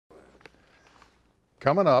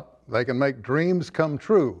Coming up, they can make dreams come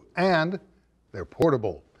true, and they're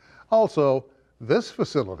portable. Also, this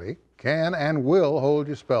facility can and will hold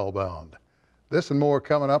you spellbound. This and more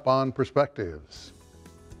coming up on Perspectives.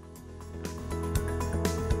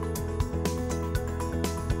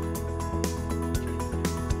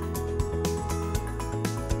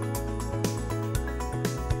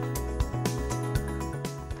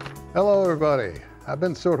 Hello, everybody. I've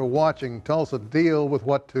been sort of watching Tulsa deal with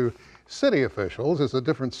what to city officials is a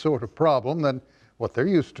different sort of problem than what they're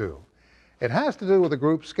used to. It has to do with a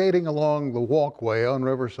group skating along the walkway on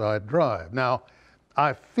Riverside Drive. Now,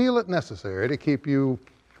 I feel it necessary to keep you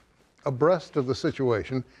abreast of the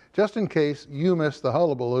situation just in case you missed the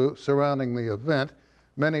hullabaloo surrounding the event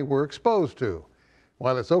many were exposed to.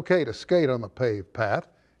 While it's okay to skate on the paved path,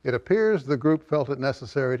 it appears the group felt it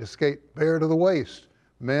necessary to skate bare to the waist,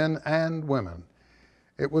 men and women.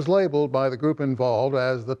 It was labeled by the group involved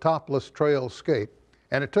as the Topless Trail Skate,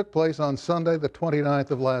 and it took place on Sunday, the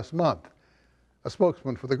 29th of last month. A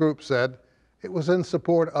spokesman for the group said it was in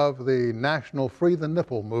support of the national Free the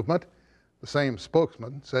Nipple movement. The same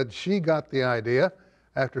spokesman said she got the idea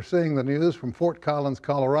after seeing the news from Fort Collins,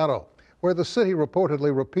 Colorado, where the city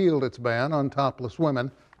reportedly repealed its ban on topless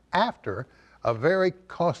women after a very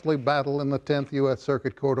costly battle in the 10th U.S.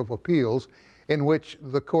 Circuit Court of Appeals, in which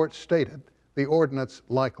the court stated the ordinance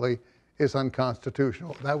likely is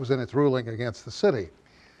unconstitutional. That was in its ruling against the city.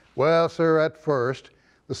 Well, sir, at first,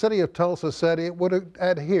 the city of Tulsa said it would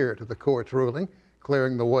adhere to the court's ruling,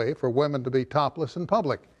 clearing the way for women to be topless in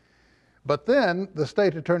public. But then the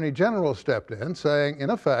state attorney general stepped in, saying, in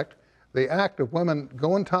effect, the act of women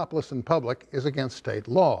going topless in public is against state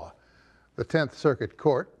law. The 10th Circuit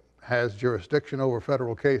Court has jurisdiction over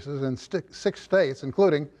federal cases in 6 states,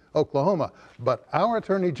 including Oklahoma. But our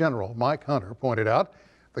Attorney General, Mike Hunter, pointed out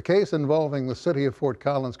the case involving the city of Fort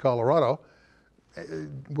Collins, Colorado,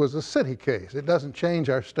 was a city case. It doesn't change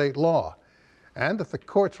our state law. And if the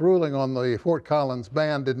court's ruling on the Fort Collins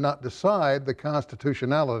ban did not decide the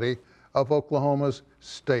constitutionality of Oklahoma's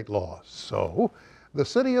state law. So the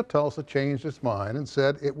city of Tulsa changed its mind and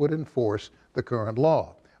said it would enforce the current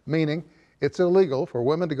law, meaning it's illegal for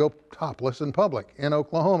women to go topless in public in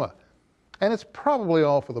Oklahoma. And it's probably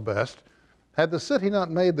all for the best. Had the city not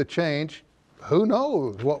made the change, who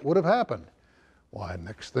knows what would have happened? Why,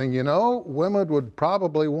 next thing you know, women would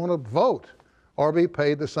probably want to vote or be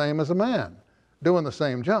paid the same as a man, doing the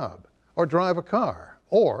same job, or drive a car,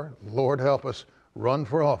 or, Lord help us, run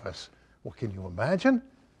for office. Well, can you imagine?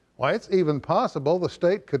 Why, it's even possible the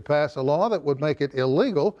state could pass a law that would make it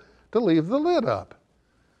illegal to leave the lid up.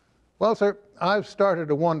 Well, sir, I've started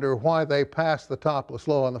to wonder why they passed the topless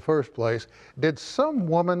law in the first place. Did some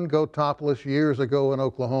woman go topless years ago in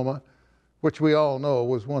Oklahoma, which we all know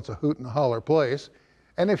was once a hoot and holler place?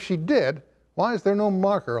 And if she did, why is there no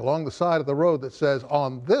marker along the side of the road that says,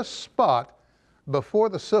 on this spot, before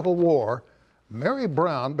the Civil War, Mary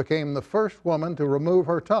Brown became the first woman to remove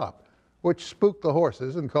her top, which spooked the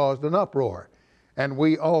horses and caused an uproar. And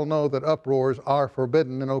we all know that uproars are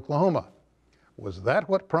forbidden in Oklahoma. Was that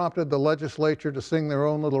what prompted the legislature to sing their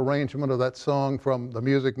own little arrangement of that song from The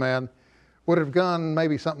Music Man? Would it have gone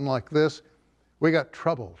maybe something like this? We got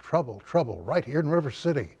trouble, trouble, trouble right here in River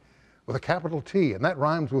City with a capital T, and that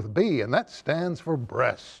rhymes with B, and that stands for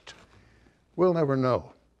breast. We'll never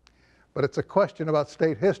know. But it's a question about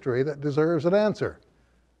state history that deserves an answer.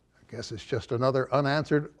 I guess it's just another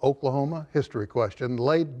unanswered Oklahoma history question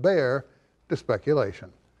laid bare to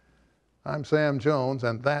speculation. I'm Sam Jones,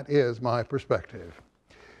 and that is my perspective.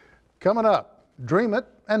 Coming up, dream it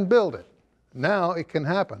and build it. Now it can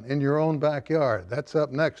happen in your own backyard. That's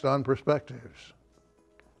up next on Perspectives.